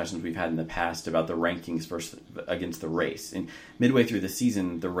same discussions we've had in the past about the rankings against the race. And midway through the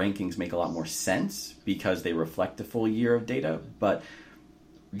season, the rankings make a lot more sense because they reflect a full year of data, but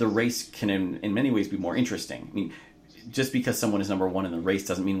the race can in many ways be more interesting. I mean, just because someone is number one in the race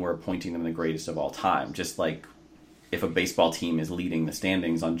doesn't mean we're appointing them the greatest of all time. Just like if a baseball team is leading the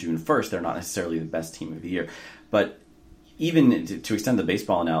standings on June 1st, they're not necessarily the best team of the year. But even to extend the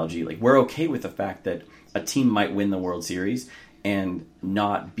baseball analogy, like, we're okay with the fact that a team might win the World Series and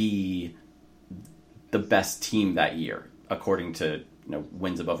not be the best team that year, according to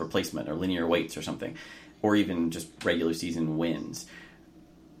wins above replacement or linear weights or something, or even just regular season wins.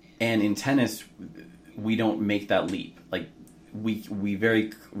 And in tennis, we don't make that leap. Like, we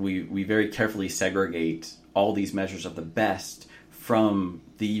very carefully segregate all these measures of the best from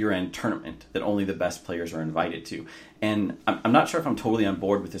the year-end tournament that only the best players are invited to. And I'm not sure if I'm totally on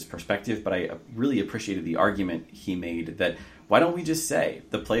board with this perspective, but I really appreciated the argument he made that why don't we just say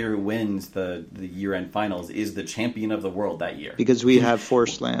the player who wins the year-end finals is the champion of the world that year? Because we have 4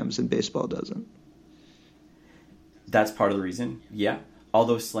 slams and baseball doesn't. That's part of the reason, yeah.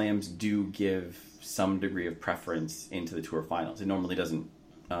 Although slams do give some degree of preference into the tour finals. It normally doesn't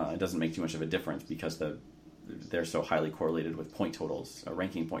make too much of a difference because they're so highly correlated with point totals,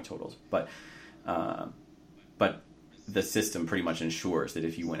 ranking point totals. But the system pretty much ensures that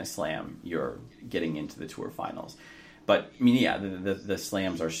if you win a slam, you're getting into the tour finals. But I mean, yeah, the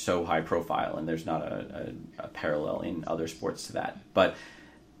slams are so high profile, and there's not a parallel in other sports to that. But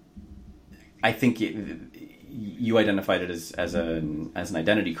I think you identified it as an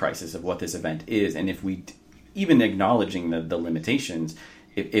identity crisis of what this event is, and if we, even acknowledging the limitations,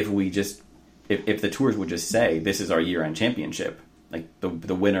 if the tours would just say this is our year-end championship, like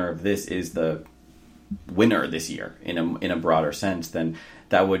the winner of this is the winner this year in a broader sense, then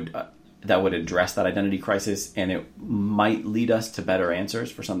that would address that identity crisis, and it might lead us to better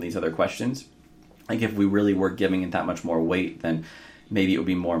answers for some of these other questions. Like, if we really were giving it that much more weight, then maybe it would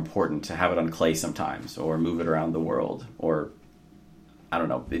be more important to have it on clay sometimes, or move it around the world, or I don't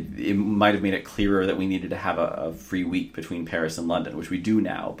know. It might have made it clearer that we needed to have a free week between Paris and London, which we do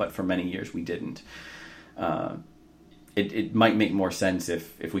now, but for many years we didn't. It might make more sense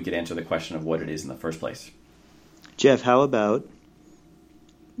if we could answer the question of what it is in the first place. Jeff, how about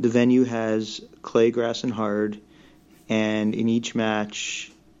the venue has clay, grass, and hard, and in each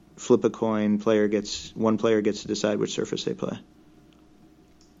match, flip a coin. One player gets to decide which surface they play.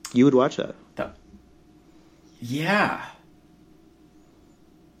 You would watch that? Yeah,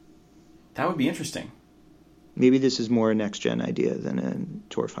 that would be interesting. Maybe this is more a next gen idea than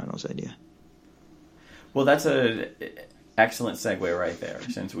a Tour Finals idea. Well, that's a excellent segue right there,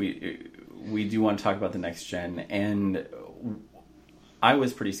 since we do want to talk about the next gen. And I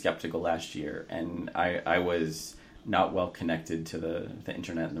was pretty skeptical last year, and I was not well connected to the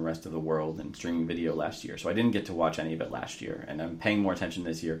internet and the rest of the world and streaming video last year, so I didn't get to watch any of it last year. And I'm paying more attention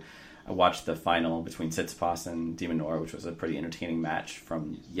this year. I watched the final between Tsitsipas and De Minaur, which was a pretty entertaining match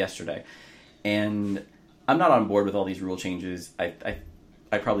from yesterday. And I'm not on board with all these rule changes. I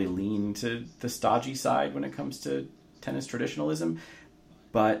probably lean to the stodgy side when it comes to tennis traditionalism,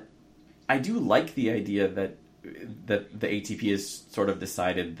 but I do like the idea that the ATP has sort of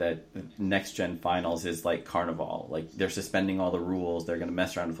decided that next gen finals is like Carnival. Like, they're suspending all the rules, they're going to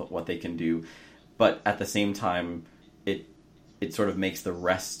mess around with what they can do, but at the same time, it sort of makes the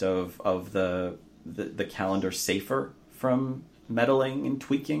rest of the calendar safer from meddling and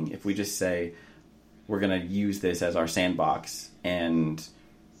tweaking. If we just say, we're going to use this as our sandbox and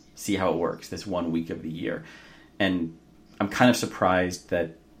see how it works this 1 week of the year. And I'm kind of surprised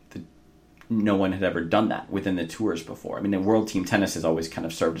that no one had ever done that within the tours before. I mean, the World Team Tennis has always kind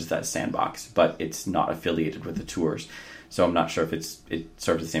of served as that sandbox, but it's not affiliated with the tours. So I'm not sure if it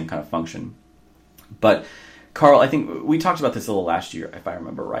serves the same kind of function. But Carl, I think we talked about this a little last year, if I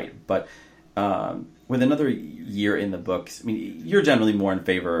remember right. But with another year in the books, I mean, you're generally more in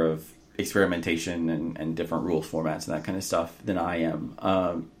favor of experimentation and different rule formats and that kind of stuff than I am.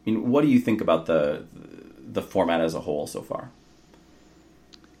 I mean, what do you think about the format as a whole so far?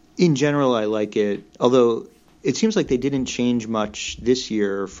 In general, I like it, although it seems like they didn't change much this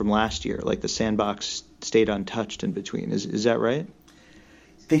year from last year. Like, the sandbox stayed untouched in between. Is that right?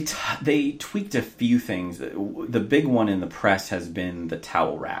 They tweaked a few things. The big one in the press has been the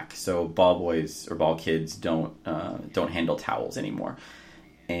towel rack. So ball boys or ball kids don't handle towels anymore.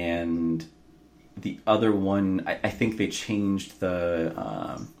 And the other one, I think they changed the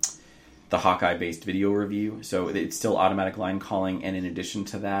Hawkeye-based video review. So it's still automatic line calling, and in addition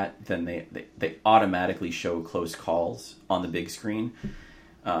to that, then they automatically show close calls on the big screen,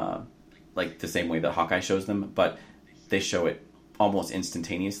 like the same way that Hawkeye shows them, but they show it almost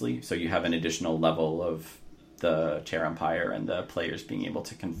instantaneously. So you have an additional level of the chair umpire and the players being able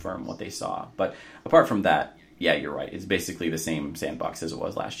to confirm what they saw. But apart from that, yeah, you're right. It's basically the same sandbox as it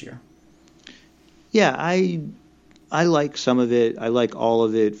was last year. Yeah, I like some of it. I like all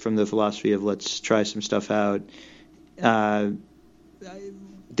of it from the philosophy of let's try some stuff out.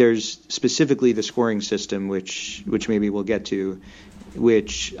 There's specifically the scoring system, which maybe we'll get to,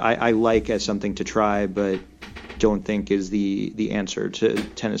 which I like as something to try, but don't think is the answer to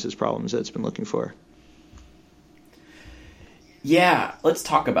tennis's problems that it's been looking for. Yeah, let's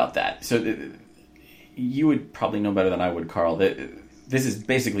talk about that. So you would probably know better than I would, Carl. This is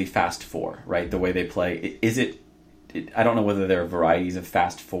basically fast four, right? The way they play. Is it? I don't know whether there are varieties of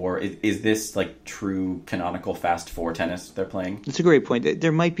fast four. Is this like true canonical fast four tennis they're playing? That's a great point.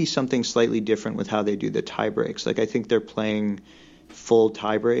 There might be something slightly different with how they do the tie breaks. Like, I think they're playing full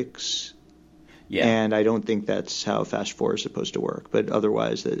tie breaks. Yeah. And I don't think that's how fast four is supposed to work. But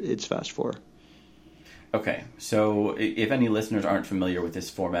otherwise, it's fast four. Okay. So if any listeners aren't familiar with this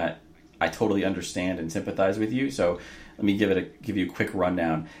format, I totally understand and sympathize with you. So let me give you a quick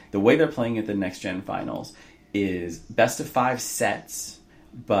rundown. The way they're playing at the Next Gen Finals is best of 5 sets,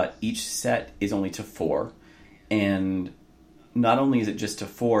 but each set is only to 4. And not only is it just to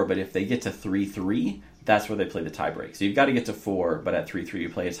 4, but if they get to 3-3, that's where they play the tiebreak. So you've got to get to 4, but at 3-3 you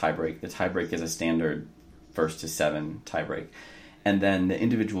play a tiebreak. The tiebreak is a standard 1st to 7 tiebreak. And then the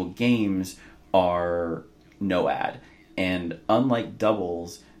individual games are no ad. And unlike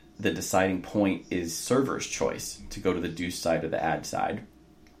doubles, the deciding point is server's choice to go to the deuce side or the ad side.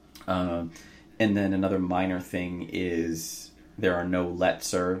 And then another minor thing is there are no let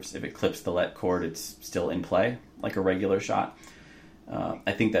serves. If it clips the let cord, it's still in play, like a regular shot.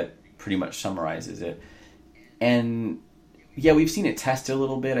 I think that pretty much summarizes it. And yeah, we've seen it tested a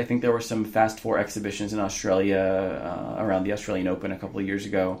little bit. I think there were some fast four exhibitions in Australia around the Australian Open a couple of years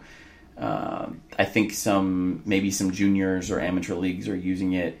ago. I think maybe some juniors or amateur leagues are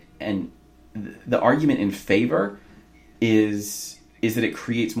using it. And the argument in favor is that it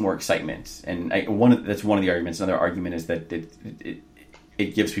creates more excitement. And that's one of the arguments. Another argument is that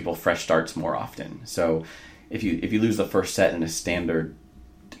it gives people fresh starts more often. So if you lose the first set in a standard,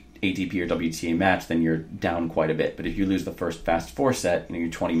 ATP or WTA match, then you're down quite a bit. But if you lose the first fast four set, you're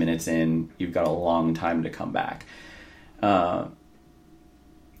 20 minutes in, you've got a long time to come back. Carl,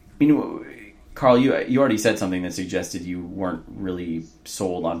 you already said something that suggested you weren't really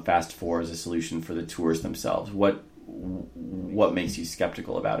sold on fast four as a solution for the tours themselves. What makes you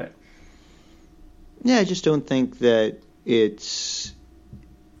skeptical about it? Yeah, I just don't think that it's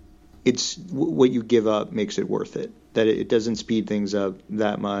what you give up makes it worth it. That it doesn't speed things up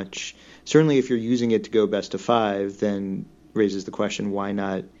that much. Certainly, if you're using it to go best of 5, then raises the question: why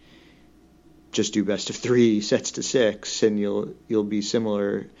not just do best of 3 sets to 6, and you'll be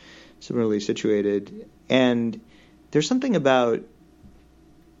similarly situated. And there's something about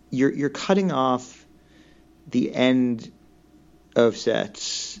you're cutting off the end of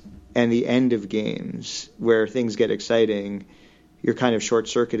sets and the end of games where things get exciting. You're kind of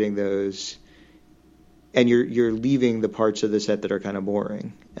short-circuiting those, and you're leaving the parts of the set that are kind of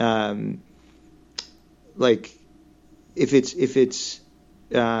boring. Like if it's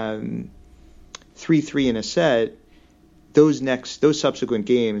 3-3 in a set, those subsequent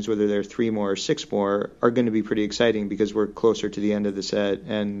games, whether they're 3 more or 6 more, are going to be pretty exciting because we're closer to the end of the set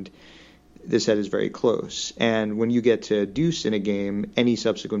and the set is very close. And when you get to deuce in a game, any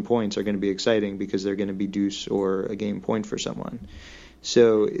subsequent points are going to be exciting because they're going to be deuce or a game point for someone.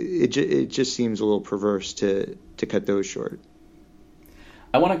 So it just seems a little perverse to cut those short.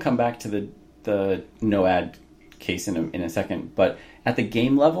 I want to come back to the no ad case in a second, but at the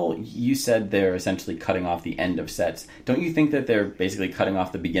game level, you said they're essentially cutting off the end of sets. Don't you think that they're basically cutting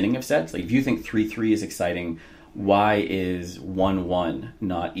off the beginning of sets? Like, if you think 3-3 is exciting, why is 1-1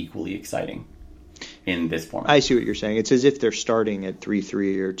 not equally exciting in this format? I see what you're saying. It's as if they're starting at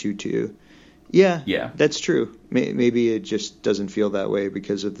 3-3 or 2-2. Yeah, that's true. Maybe it just doesn't feel that way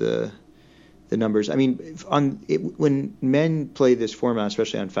because of the numbers. I mean, when men play this format,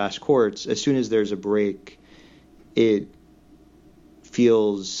 especially on fast courts, as soon as there's a break, it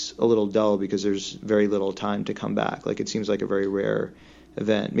feels a little dull because there's very little time to come back. Like, it seems like a very rare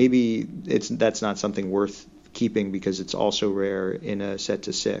event. Maybe that's not something worth keeping because it's also rare in a set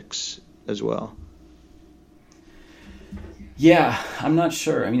to 6 as well. Yeah, I'm not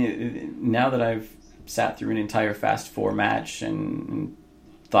sure. I mean, now that I've sat through an entire fast 4 match and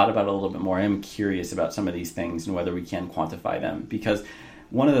thought about it a little bit more, I am curious about some of these things and whether we can quantify them. Because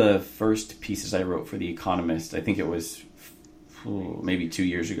one of the first pieces I wrote for The Economist, I think it was maybe 2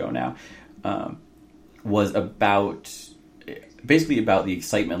 years ago now, was basically about the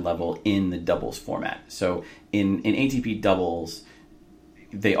excitement level in the doubles format. So in ATP doubles,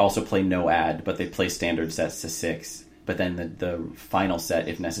 they also play no ad, but they play standard sets to 6. But then the final set,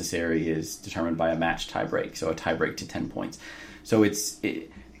 if necessary, is determined by a match tiebreak, so a tiebreak to 10 points. So I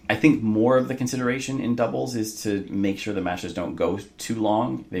think more of the consideration in doubles is to make sure the matches don't go too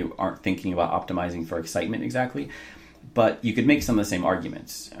long. They aren't thinking about optimizing for excitement exactly. But you could make some of the same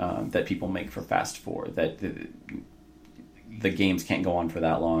arguments that people make for fast 4, that the games can't go on for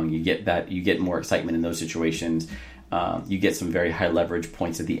that long. You get more excitement in those situations. You get some very high leverage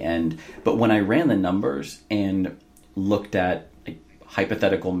points at the end. But when I ran the numbers and looked at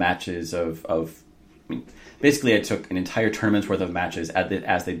hypothetical matches basically I took an entire tournament's worth of matches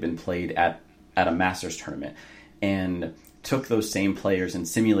as they'd been played at a Masters tournament and took those same players and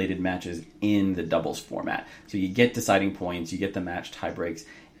simulated matches in the doubles format. So you get deciding points, you get the match tiebreaks,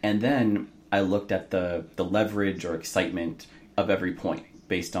 and then I looked at the leverage or excitement of every point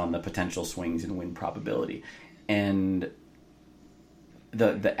based on the potential swings and win probability. And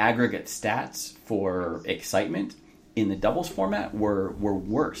the aggregate stats for excitement in the doubles format were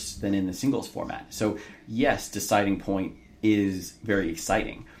worse than in the singles format. So yes, deciding point is very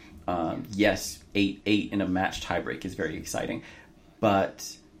exciting. Yes, 8-8 in a match tiebreak is very exciting,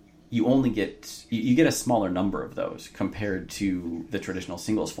 but you only get a smaller number of those compared to the traditional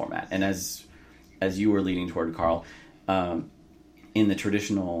singles format. And as you were leading toward, Carl, in the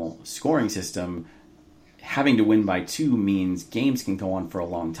traditional scoring system, having to win by 2 means games can go on for a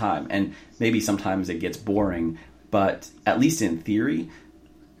long time, and maybe sometimes it gets boring. But at least in theory,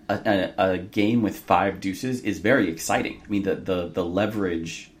 a game with 5 deuces is very exciting. I mean, the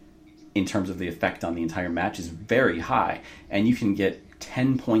leverage in terms of the effect on the entire match is very high, and you can get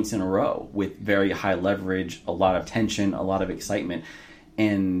 10 points in a row with very high leverage, a lot of tension, a lot of excitement.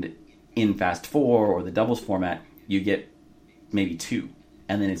 And in fast 4 or the doubles format, you get maybe 2,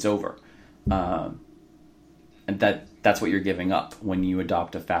 and then it's over. And that's what you're giving up when you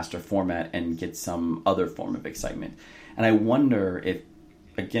adopt a faster format and get some other form of excitement. And I wonder if,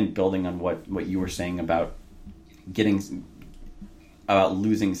 again, building on what you were saying about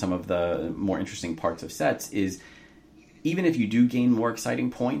losing some of the more interesting parts of sets, is even if you do gain more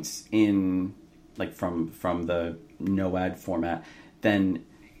exciting points in like from the no ad format, then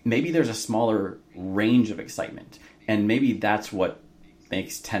maybe there's a smaller range of excitement, and maybe that's what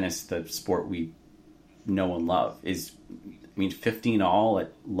makes tennis the sport we know and love. Is, I mean, 15-all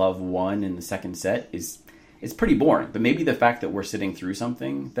at love 1 in the second set is pretty boring. But maybe the fact that we're sitting through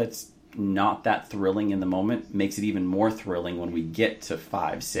something that's not that thrilling in the moment makes it even more thrilling when we get to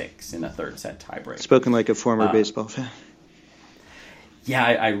 5-6 in a third set tiebreak. Spoken like a former baseball fan. Yeah,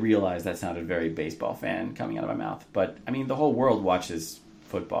 I realize that sounded very baseball fan coming out of my mouth. But, I mean, the whole world watches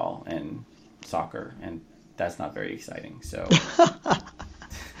football and soccer, and that's not very exciting. So,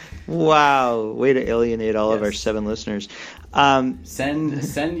 wow, way to alienate all of our 7 listeners.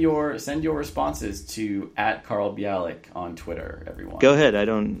 Send your responses to @Carl Bialik on Twitter, everyone. Go ahead. I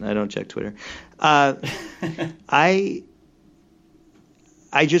don't check Twitter.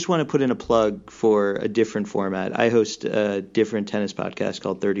 I just want to put in a plug for a different format. I host a different tennis podcast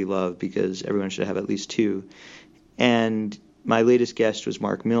called 30 Love because everyone should have at least 2. And my latest guest was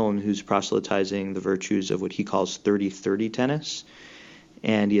Mark Milne, who's proselytizing the virtues of what he calls 30-30 tennis.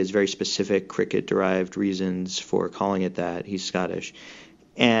 And he has very specific cricket-derived reasons for calling it that. He's Scottish.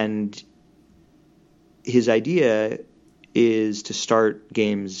 And his idea is to start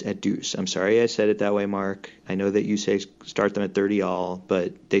games at deuce. I'm sorry I said it that way, Mark. I know that you say start them at 30-all,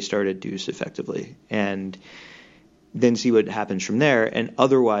 but they start at deuce effectively. And then see what happens from there, and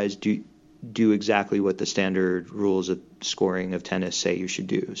otherwise do exactly what the standard rules of scoring of tennis say you should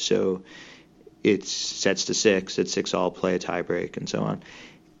do. So it's sets to 6, at 6-all, play a tiebreak, and so on.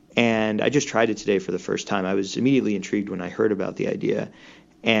 And I just tried it today for the first time. I was immediately intrigued when I heard about the idea.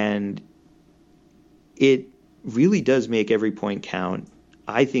 And it really does make every point count.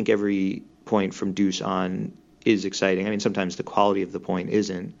 I think every point from deuce on is exciting. I mean, sometimes the quality of the point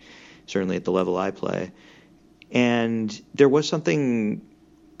isn't, certainly at the level I play. And there was something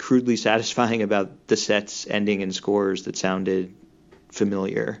crudely satisfying about the sets ending in scores that sounded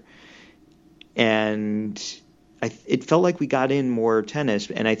familiar. And it felt like we got in more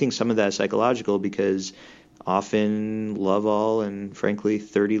tennis, and I think some of that is psychological because often love all and frankly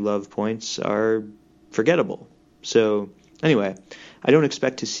 30 love points are forgettable. So anyway, I don't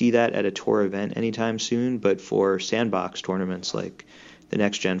expect to see that at a tour event anytime soon, but for sandbox tournaments like the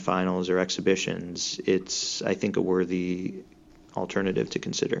Next Gen Finals or exhibitions, it's, I think, a worthy alternative to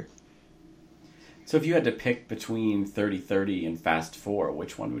consider. So if you had to pick between 30-30 and Fast 4,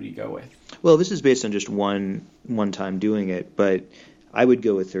 which one would you go with? Well, this is based on just one time doing it, but I would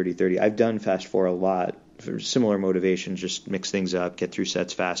go with 30-30. I've done Fast 4 a lot for similar motivations, just mix things up, get through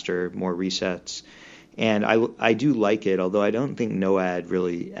sets faster, more resets. And I do like it, although I don't think no ad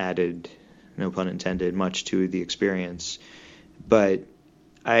really added, no pun intended, much to the experience. But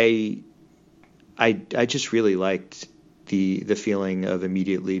I just really liked the feeling of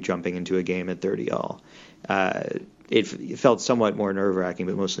immediately jumping into a game at 30-all. It felt somewhat more nerve-wracking,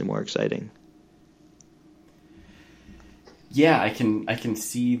 but mostly more exciting. Yeah, I can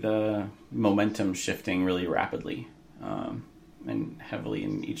see the momentum shifting really rapidly and heavily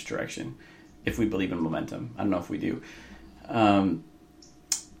in each direction. If we believe in momentum, I don't know if we do.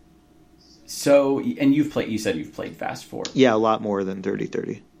 So, and you said you've played Fast 4. Yeah, a lot more than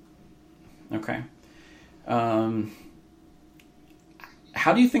 30-30. Okay.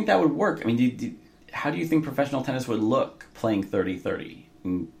 How do you think that would work? I mean, how do you think professional tennis would look playing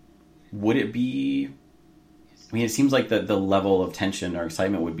 30-30? Would it be... I mean, it seems like the level of tension or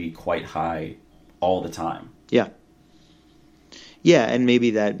excitement would be quite high all the time. Yeah. Yeah, and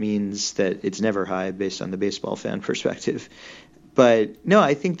maybe that means that it's never high based on the baseball fan perspective. But no,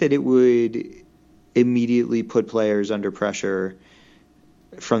 I think that it would immediately put players under pressure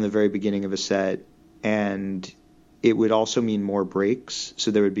from the very beginning of a set, and it would also mean more breaks. So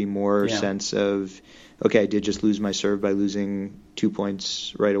there would be more sense of, okay, I did just lose my serve by losing 2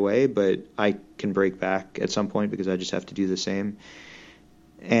 points right away, but I can break back at some point because I just have to do the same.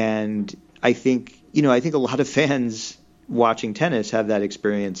 And I think a lot of fans watching tennis have that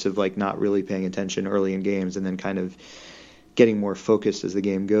experience of like not really paying attention early in games and then kind of getting more focused as the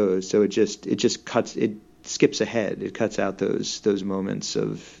game goes. So it skips ahead. It cuts out those moments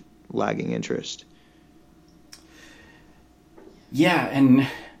of lagging interest. Yeah, and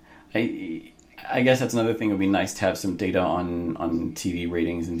I guess that's another thing. It would be nice to have some data on TV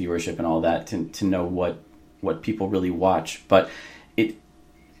ratings and viewership and all that to know what people really watch. But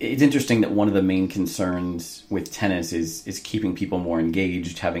it's interesting that one of the main concerns with tennis is keeping people more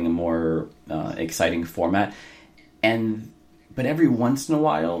engaged, having a more exciting format. But every once in a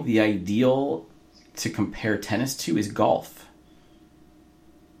while, the ideal to compare tennis to is golf.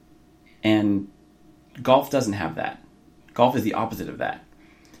 And golf doesn't have that. golf is the opposite of that.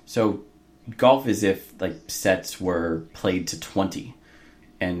 So golf is if like sets were played to 20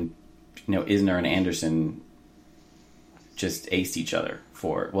 and Isner and Anderson just aced each other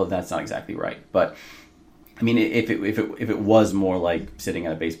well, that's not exactly right, but I mean, if it was more like sitting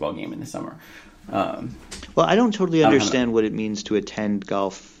at a baseball game in the summer. Well, I don't totally understand what it means to attend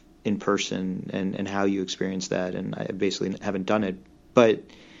golf in person and how you experience that, and I basically haven't done it. But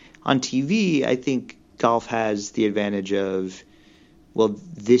on TV, I think golf has the advantage of, well,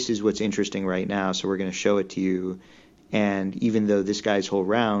 this is what's interesting right now, so we're going to show it to you. And even though this guy's whole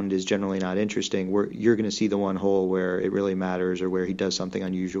round is generally not interesting, you're going to see the one hole where it really matters or where he does something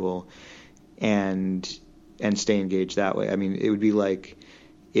unusual, and stay engaged that way. I mean, it would be like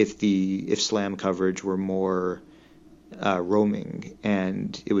if slam coverage were more roaming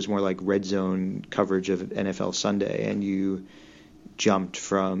and it was more like red zone coverage of NFL Sunday, and you jumped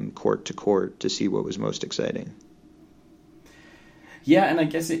from court to court to see what was most exciting. Yeah, and I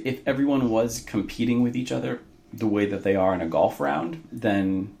guess if everyone was competing with each other the way that they are in a golf round,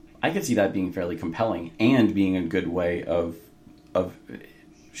 then I could see that being fairly compelling and being a good way of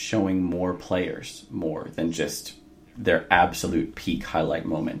showing more players more than just their absolute peak highlight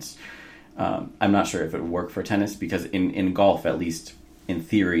moments. I'm not sure if it would work for tennis because in golf, at least in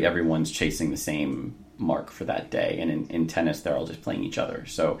theory, everyone's chasing the same mark for that day. And in tennis, they're all just playing each other.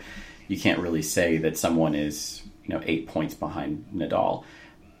 So you can't really say that someone is 8 points behind Nadal.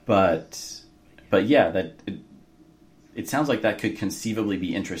 But yeah, it sounds like that could conceivably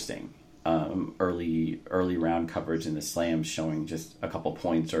be interesting. Early round coverage in the slams showing just a couple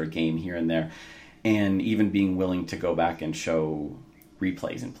points or a game here and there, and even being willing to go back and show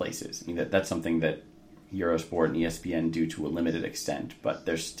replays in places. I mean, that's something that Eurosport and ESPN do to a limited extent, but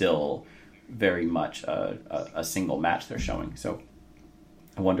there's still very much a single match they're showing. So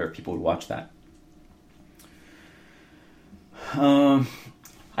I wonder if people would watch that. I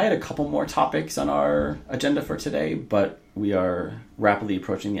had a couple more topics on our agenda for today, but we are rapidly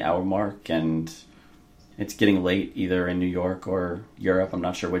approaching the hour mark, and it's getting late either in New York or Europe. I'm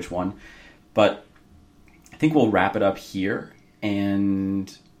not sure which one. But I think we'll wrap it up here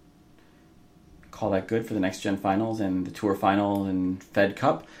and call that good for the Next Gen Finals and the Tour Final and Fed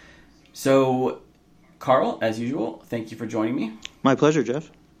Cup. So, Carl, as usual, thank you for joining me. My pleasure, Jeff.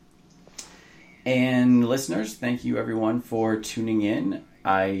 And listeners, thank you everyone for tuning in.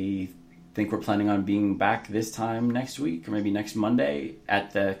 I think we're planning on being back this time next week or maybe next Monday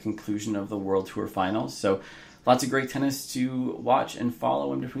at the conclusion of the World Tour Finals. So lots of great tennis to watch and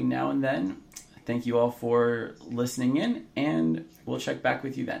follow in between now and then. Thank you all for listening in, and we'll check back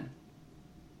with you then.